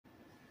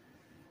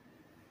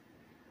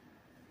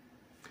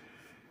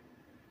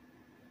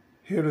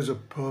Here is a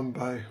poem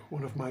by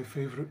one of my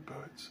favourite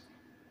poets,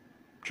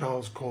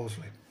 Charles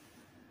Causley.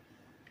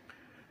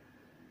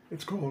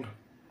 It's called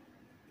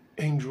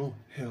Angel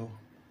Hill.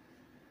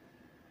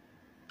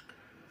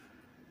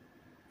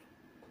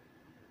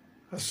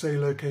 A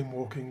sailor came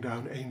walking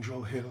down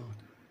Angel Hill.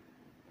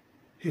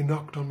 He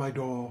knocked on my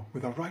door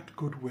with a right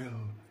good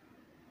will.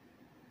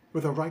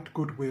 With a right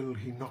good will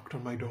he knocked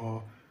on my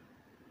door.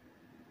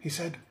 He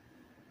said,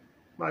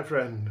 "My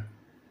friend,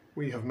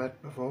 we have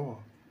met before."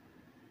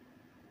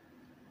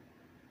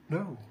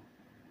 "No,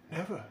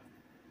 never,"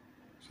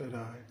 said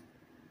I.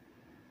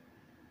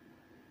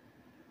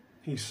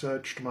 He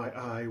searched my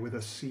eye with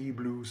a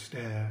sea-blue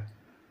stare,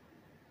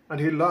 and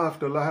he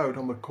laughed aloud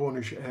on the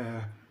Cornish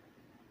air.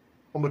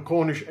 On the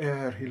Cornish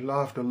air he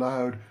laughed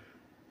aloud,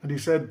 and he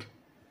said,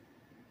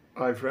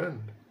 "My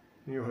friend,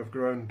 you have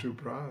grown too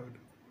proud."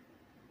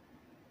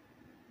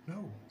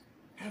 "No,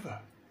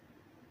 never,"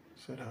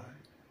 said I.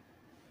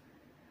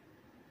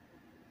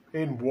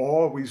 "In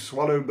war we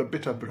swallowed the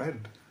bitter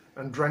bread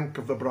and drank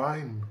of the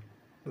brine,"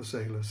 the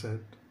sailor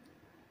said.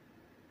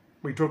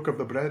 "We took of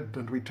the bread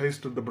and we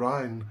tasted the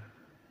brine,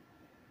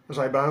 as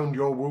I bound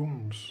your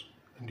wounds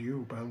and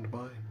you bound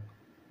mine."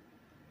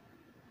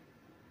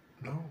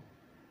 "No,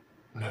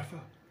 never,"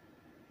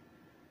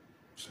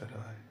 said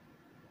I.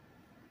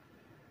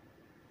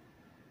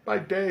 "By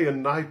day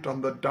and night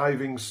on the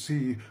diving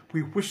sea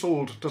we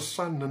whistled to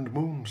sun and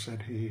moon,"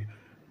 said he.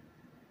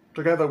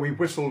 "Together we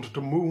whistled to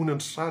moon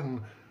and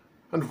sun,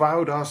 and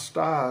vowed our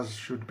stars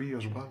should be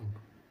as one."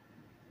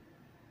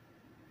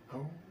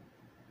 "Oh,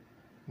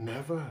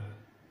 never,"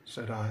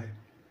 said I.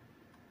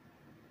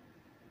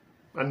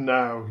 "And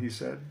now," he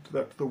said,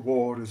 "that the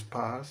war is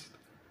past,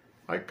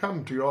 I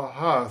come to your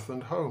hearth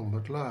and home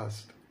at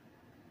last.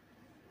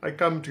 I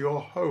come to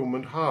your home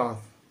and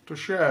hearth to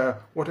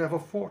share whatever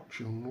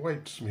fortune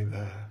waits me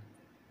there."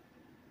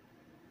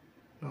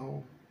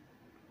 "No,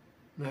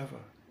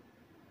 never,"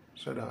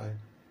 said I.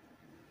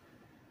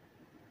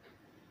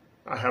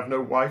 "I have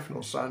no wife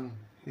nor son,"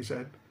 he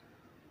said,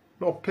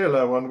 "nor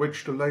pillow on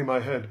which to lay my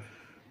head.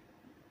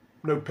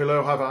 No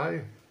pillow have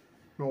I,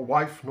 nor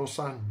wife nor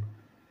son,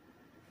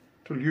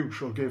 till you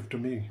shall give to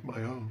me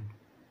my own."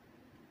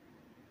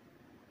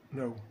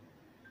 "No,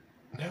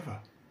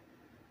 never,"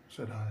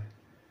 said I.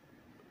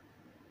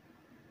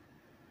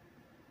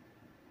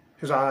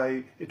 His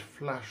eye, it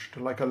flashed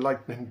like a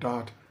lightning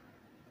dart,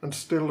 and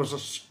still as a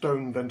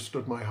stone then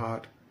stood my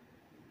heart.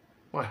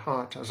 My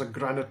heart as a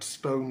granite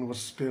stone was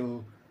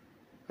still,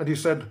 and he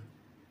said,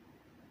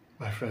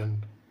 "My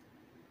friend,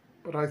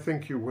 but I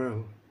think you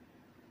will."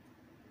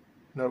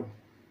 "No,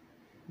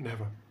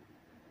 never,"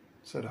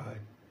 said I.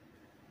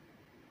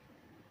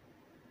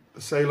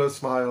 The sailor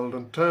smiled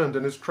and turned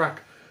in his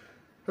track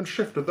and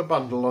shifted the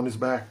bundle on his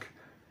back,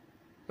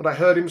 and I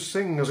heard him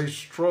sing as he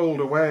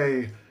strolled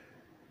away,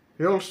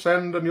 "You'll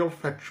send and you'll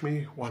fetch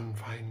me one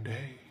fine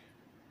day."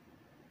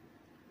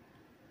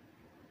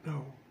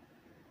 "No,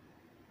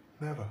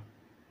 never,"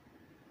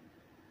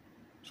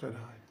 said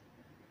I.